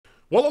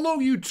Well, hello,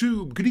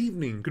 YouTube. Good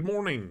evening, good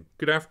morning,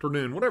 good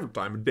afternoon, whatever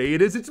time of day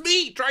it is. It's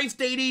me,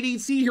 Tri-State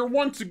ADC here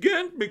once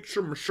again. Make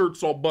sure my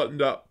shirt's all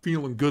buttoned up.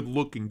 Feeling good,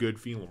 looking good,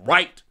 feeling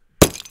right.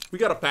 We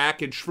got a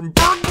package from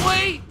Berg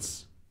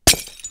Blades.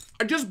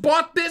 I just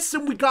bought this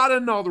and we got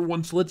another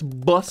one, so let's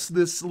bust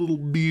this little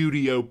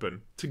beauty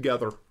open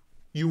together.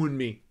 You and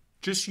me.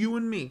 Just you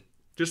and me.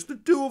 Just the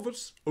two of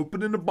us.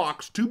 Opening the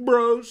box. Two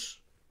bros.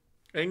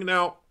 Hanging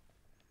out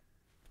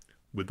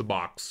with the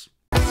box.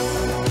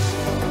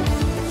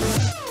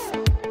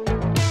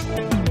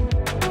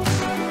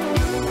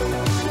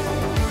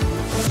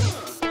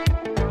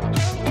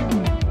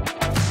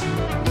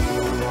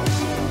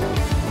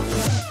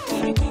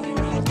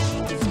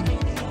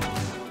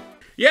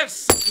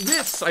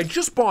 Yes, I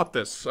just bought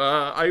this.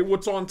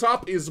 What's on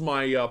top is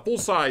my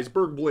full-size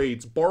Berg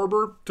Blades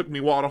Barber. Took me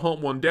a while to hunt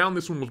one down.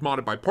 This one was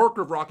modded by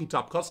Parker of Rocky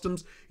Top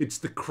Customs. It's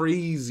the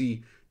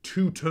crazy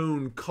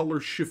two-tone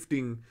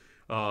color-shifting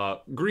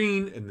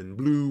green, and then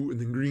blue, and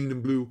then green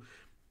and blue.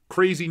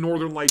 Crazy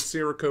Northern Lights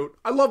Cerakote.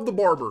 I love the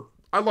Barber.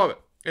 I love it.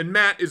 And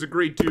Matt is a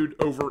great dude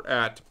over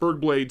at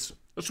Berg Blades.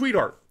 A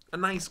sweetheart. A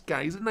nice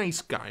guy. He's a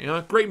nice guy,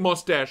 huh? Great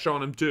mustache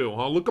on him, too,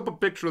 huh? Look up a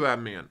picture of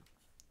that man.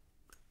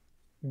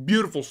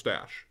 Beautiful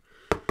stash.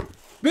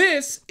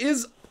 This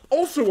is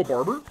also a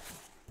Barber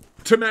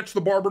to match the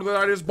Barber that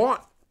I just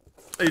bought.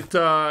 It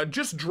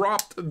just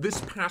dropped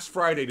this past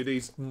Friday.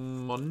 Today's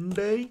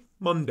Monday?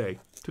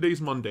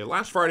 Today's Monday.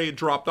 Last Friday it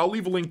dropped. I'll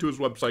leave a link to his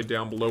website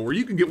down below where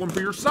you can get one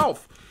for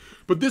yourself.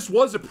 But this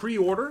was a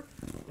pre-order,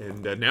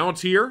 and now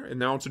it's here, and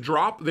now it's a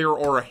drop. There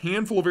are a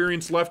handful of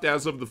variants left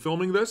as of the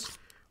filming this.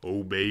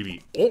 Oh,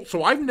 baby. Oh,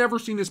 so I've never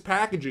seen this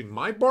packaging.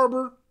 My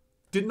Barber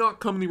did not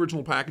come in the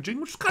original packaging,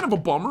 which is kind of a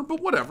bummer, but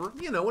whatever.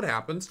 You know, it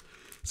happens.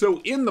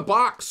 So in the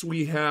box,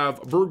 we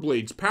have Berg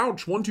Blades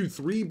pouch, 1, 2,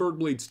 3 Berg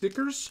Blade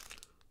stickers.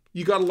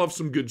 You gotta love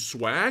some good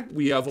swag.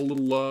 We have a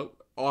little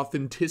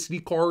authenticity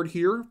card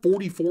here,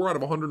 44 out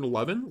of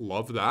 111.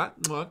 Love that.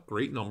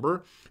 Great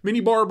number. Mini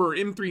Barber,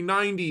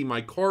 M390,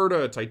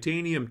 micarta,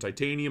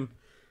 titanium.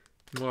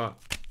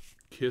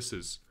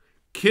 Kisses.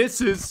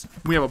 Kisses.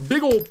 We have a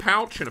big old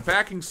pouch and a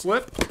packing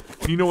slip.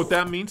 You know what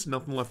that means?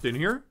 Nothing left in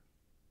here.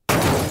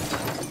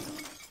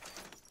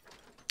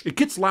 It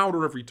gets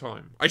louder every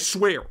time. I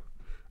swear.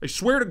 I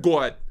swear to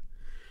God.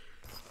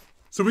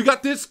 So we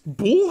got this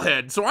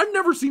bullhead. So I've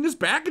never seen this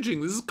packaging.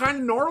 This is kind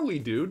of gnarly,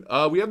 dude.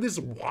 We have this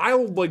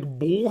wild, like,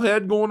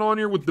 bullhead going on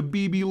here with the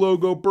BB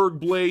logo, Berg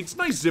Blades.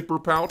 Nice zipper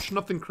pouch.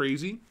 Nothing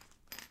crazy.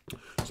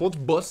 So let's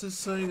bust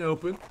this thing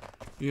open.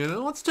 You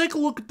know, let's take a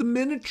look at the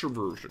miniature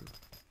version.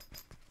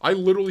 I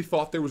literally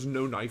thought there was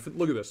no knife in it.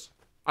 Look at this.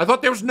 I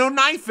thought there was no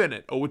knife in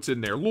it. Oh, it's in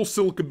there. Little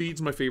silica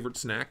beads, my favorite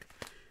snack.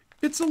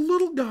 It's a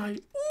little guy.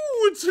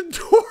 Ooh, it's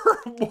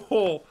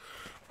adorable.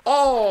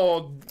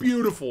 Oh,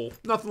 beautiful.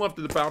 Nothing left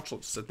in the pouch.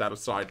 Let's set that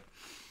aside.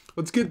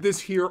 Let's get this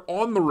here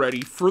on the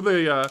ready for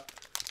the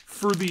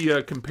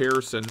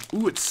comparison.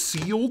 Ooh, it's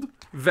sealed,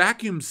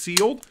 vacuum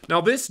sealed.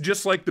 Now this,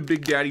 just like the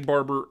Big Daddy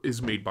Barber,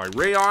 is made by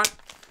Rayot.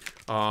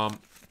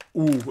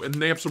 Ooh, and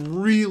they have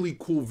some really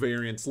cool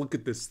variants. Look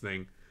at this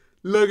thing.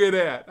 Look at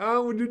that.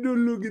 Oh,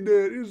 look at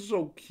that. It's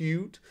so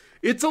cute.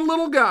 It's a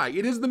little guy.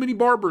 It is the Mini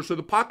Barber, so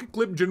the pocket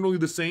clip generally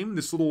the same.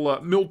 This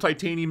little milled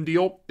titanium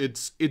deal.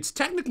 It's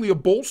technically a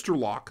bolster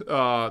lock,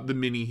 the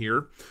Mini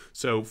here.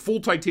 So full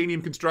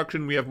titanium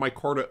construction. We have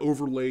micarta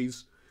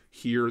overlays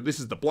here. This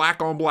is the black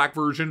on black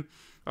version.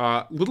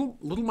 Little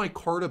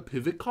micarta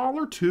pivot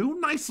collar too.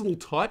 Nice little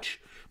touch.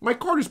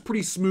 Micarta is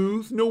pretty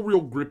smooth. No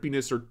real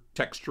grippiness or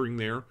texturing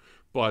there.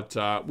 But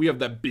we have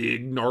that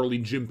big, gnarly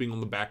jimping on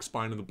the back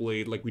spine of the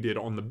blade like we did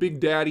on the Big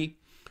Daddy.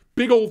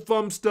 Big old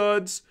thumb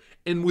studs.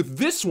 And with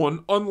this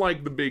one,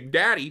 unlike the Big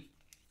Daddy,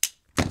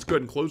 let's go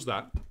ahead and close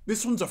that.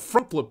 This one's a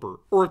front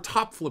flipper or a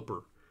top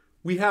flipper.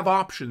 We have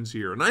options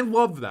here, and I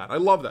love that. I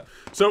love that.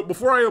 So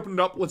before I open it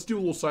up, let's do a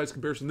little size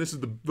comparison. This is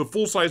the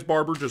full-size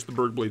Barber, just the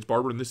Berg Blades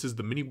Barber, and this is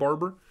the Mini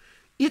Barber.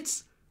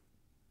 It's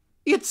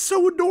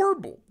so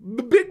adorable.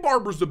 The Big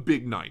Barber's a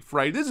big knife,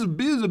 right? This is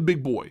a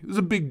big boy. This is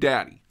a Big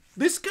Daddy.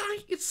 This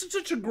guy, it's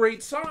such a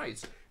great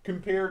size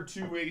compared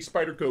to a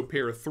Spyderco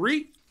Pair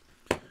 3.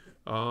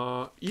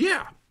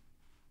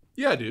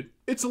 Yeah, dude.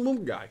 It's a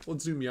little guy.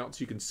 Let's zoom you out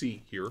so you can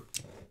see here.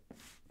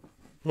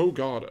 Oh,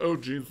 God. Oh,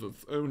 Jesus.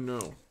 Oh,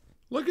 no.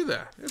 Look at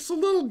that. It's a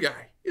little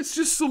guy. It's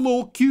just a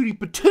little cutie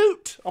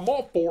patoot. I'm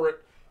all for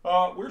it.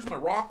 Where's my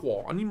rock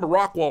wall? I need my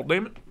rock wall,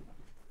 damn it.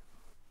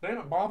 Damn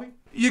it, Bobby.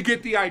 You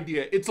get the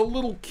idea. It's a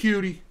little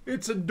cutie.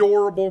 It's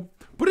adorable.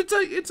 But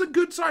it's a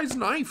good sized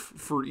knife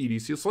for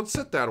EDC. So let's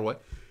set that away.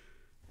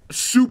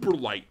 Super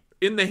light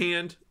in the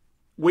hand.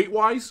 Weight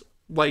wise,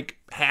 like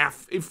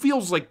half. It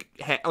feels like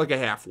a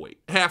half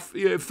weight.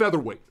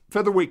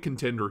 Featherweight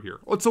contender here.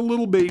 It's a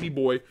little baby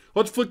boy.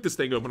 Let's flick this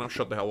thing open. I'll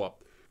shut the hell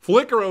up.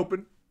 Flicker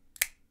open.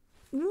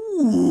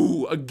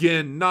 Ooh,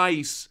 again,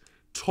 nice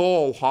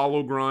tall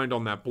hollow grind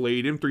on that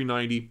blade.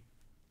 M390.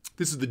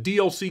 This is the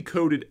DLC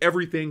coated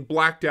everything,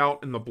 blacked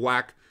out in the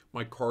black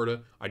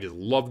micarta. I just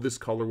love this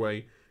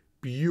colorway.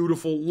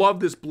 Beautiful. Love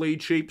this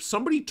blade shape.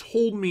 Somebody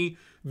told me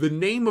the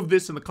name of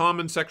this in the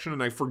comment section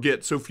and I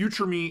forget. So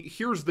future me,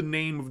 here's the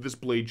name of this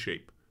blade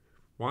shape.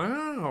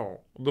 Wow.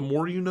 The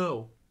more you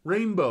know.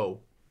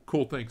 Rainbow.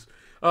 Cool, thanks.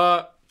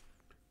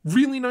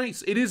 Really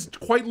nice. It is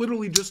quite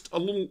literally just a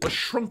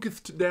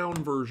shrunketh down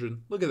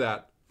version. Look at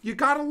that. You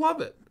gotta love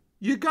it.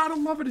 You gotta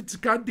love it. It's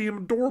goddamn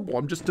adorable.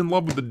 I'm just in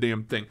love with the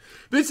damn thing.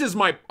 This is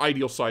my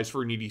ideal size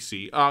for an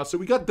EDC. So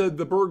we got the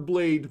Berg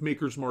blade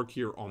maker's mark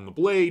here on the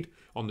blade,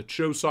 on the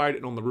Cho side,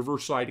 and on the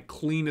reverse side,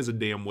 clean as a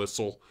damn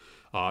whistle.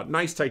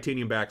 Nice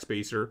titanium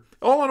backspacer.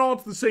 All in all,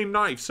 it's the same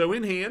knife. So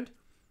in hand,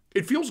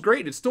 it feels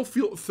great. It still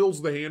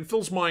fills the hand,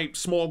 fills my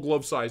small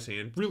glove size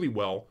hand really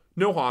well.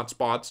 No hot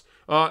spots.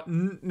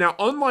 Now,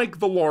 unlike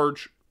the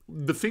large,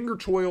 the finger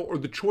choil or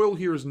the choil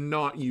here is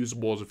not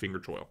usable as a finger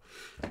choil.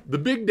 The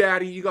Big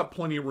Daddy, you got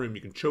plenty of room.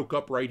 You can choke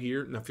up right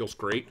here, and that feels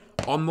great.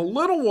 On the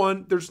little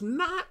one, there's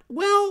not,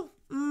 well,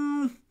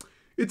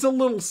 it's a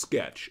little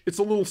sketch. It's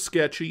a little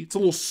sketchy. It's a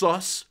little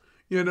sus,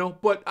 you know,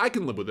 but I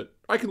can live with it.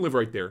 I can live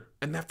right there,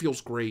 and that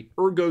feels great.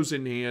 Ergo's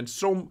in hand,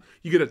 so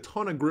you get a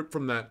ton of grip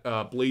from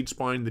that blade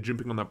spine, the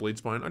jimping on that blade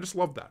spine. I just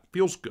love that.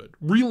 Feels good.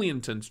 Really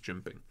intense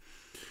jimping.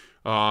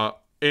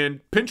 And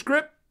pinch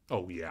grip,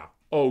 oh yeah,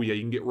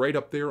 you can get right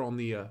up there on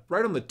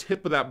the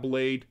tip of that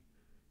blade,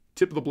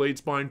 tip of the blade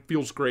spine,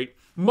 feels great.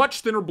 Much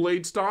thinner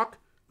blade stock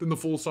than the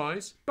full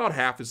size, about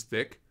half as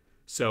thick.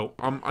 So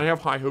I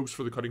have high hopes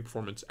for the cutting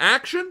performance.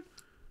 Action,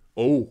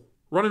 oh,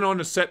 running on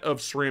a set of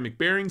ceramic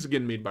bearings,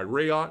 again made by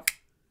Rayot.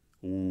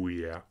 Oh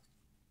yeah.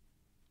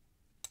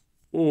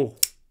 Oh,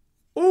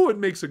 it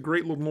makes a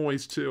great little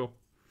noise too.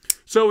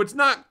 So it's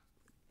not.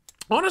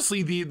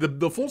 Honestly,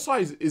 the full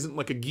size isn't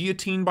like a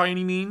guillotine by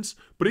any means,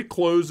 but it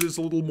closes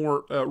a little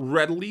more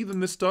readily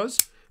than this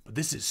does. But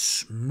this is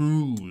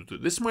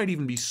smooth. This might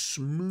even be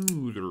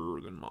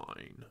smoother than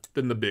mine,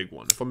 than the big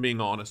one, if I'm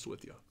being honest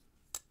with you.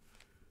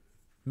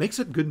 Makes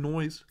a good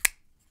noise.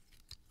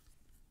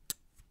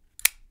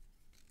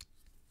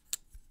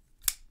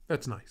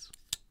 That's nice.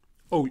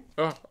 Oh,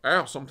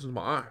 ow, something's in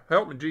my eye.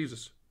 Help me,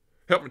 Jesus.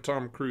 Help me,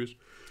 Tom Cruise.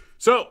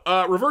 So,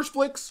 reverse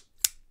flicks.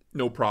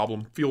 No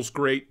problem. Feels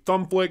great.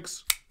 Thumb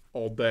flicks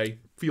all day.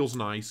 Feels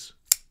nice.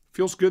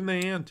 Feels good in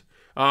the hand.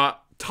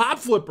 Top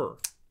flipper.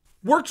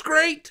 Works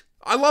great.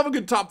 I love a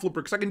good top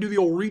flipper because I can do the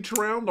old reach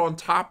around on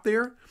top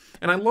there.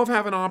 And I love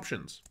having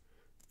options.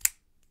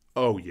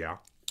 Oh, yeah.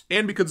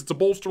 And because it's a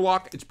bolster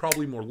lock, it's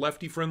probably more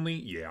lefty friendly.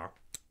 Yeah.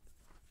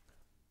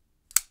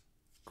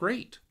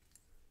 Great.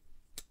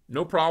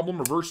 No problem.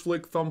 Reverse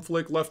flick, thumb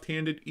flick,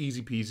 left-handed.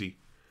 Easy peasy.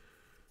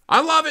 I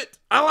love it.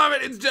 I love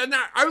it. It's just,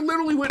 I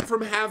literally went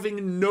from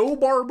having no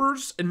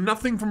Barbers and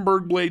nothing from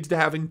Berg blades to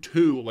having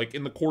two, like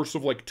in the course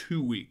of like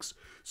 2 weeks.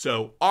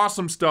 So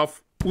awesome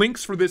stuff.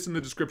 Links for this in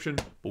the description,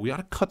 but we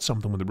gotta cut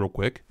something with it real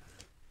quick.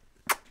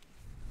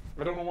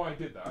 I don't know why I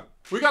did that.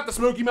 We got the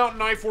Smoky Mountain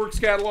Knife Works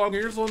catalog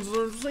here. So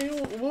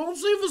we'll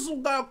see if this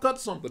will cut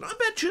something.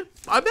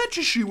 I bet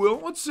you she will.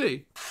 Let's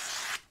see.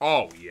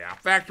 Oh yeah,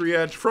 factory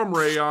edge from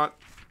Rayot.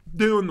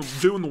 Doing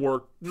the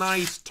work.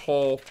 Nice,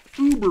 tall,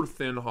 uber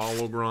thin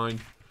hollow grind.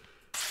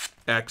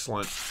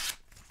 Excellent.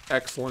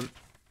 Excellent.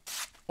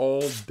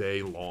 All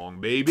day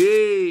long,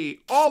 baby.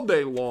 All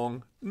day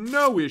long.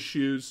 No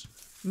issues.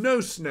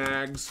 No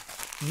snags.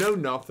 No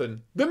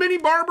nothing. The mini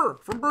Barber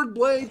from Berg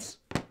Blades.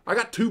 I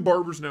got 2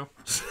 Barbers now.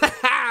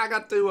 I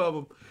got 2 of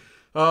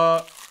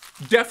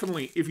them.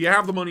 Definitely, if you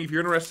have the money, if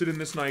you're interested in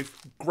this knife,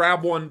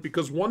 grab one,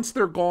 because once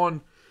they're gone,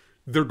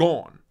 they're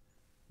gone.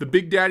 The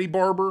Big Daddy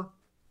Barber,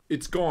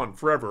 it's gone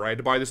forever. I had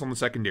to buy this on the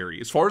secondary.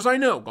 As far as I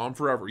know, gone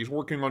forever. He's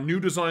working on new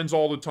designs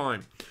all the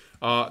time.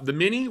 The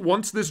Mini,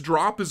 once this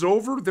drop is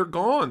over, they're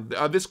gone.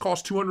 This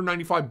costs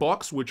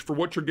 $295, which for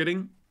what you're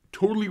getting,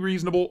 totally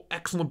reasonable.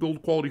 Excellent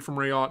build quality from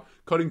Rayot.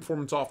 Cutting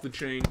performance off the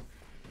chain.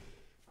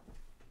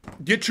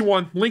 Get you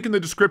one. Link in the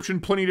description.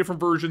 Plenty of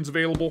different versions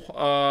available.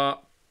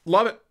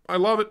 Love it. I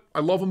love it. I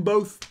love them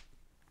both.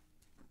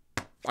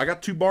 I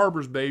got 2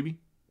 Barbers, baby.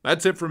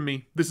 That's it from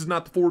me. This is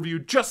not the full review,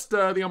 just the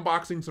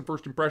unboxings and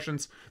first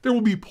impressions. There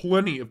will be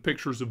plenty of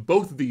pictures of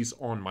both of these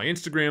on my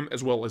Instagram,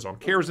 as well as on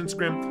Kara's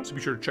Instagram, so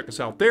be sure to check us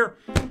out there.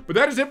 But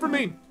that is it from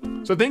me.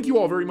 So thank you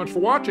all very much for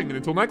watching, and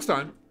until next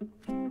time,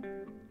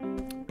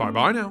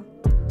 bye-bye now.